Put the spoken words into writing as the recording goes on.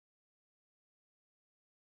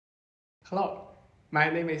Hello, my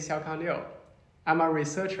name is Xiaokang Liu. I'm a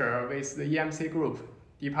researcher with the EMC Group,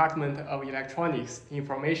 Department of Electronics,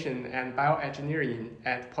 Information and Bioengineering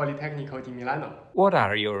at Politecnico di Milano. What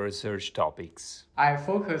are your research topics? I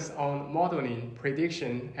focus on modeling,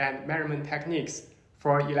 prediction, and measurement techniques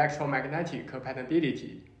for electromagnetic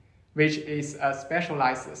compatibility, which is a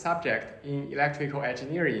specialized subject in electrical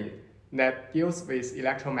engineering that deals with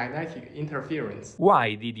electromagnetic interference.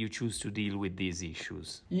 Why did you choose to deal with these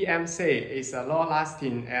issues? EMC is a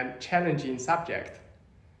long-lasting and challenging subject.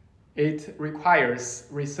 It requires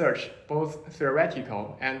research, both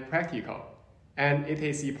theoretical and practical, and it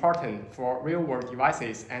is important for real-world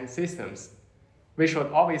devices and systems. We should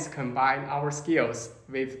always combine our skills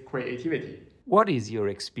with creativity. What is your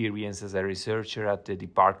experience as a researcher at the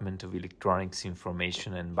Department of Electronics,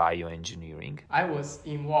 Information and Bioengineering? I was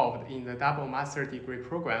involved in the double master degree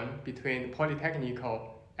program between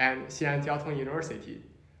Politecnico and Xi'an Jiaotong University.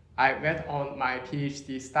 I went on my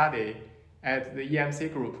PhD study at the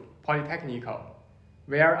EMC Group, Politecnico,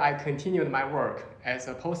 where I continued my work as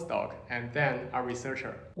a postdoc and then a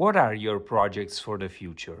researcher. What are your projects for the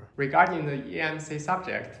future? Regarding the EMC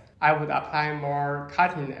subject, I would apply more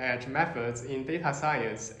cutting-edge methods in data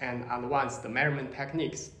science and advanced measurement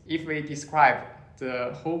techniques. If we describe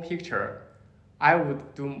the whole picture, I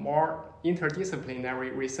would do more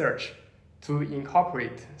interdisciplinary research to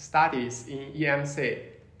incorporate studies in EMC,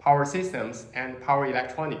 power systems, and power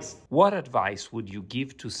electronics. What advice would you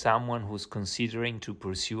give to someone who's considering to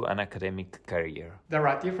pursue an academic career? There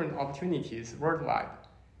are different opportunities worldwide.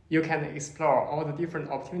 You can explore all the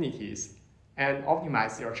different opportunities and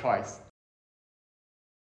optimize your choice.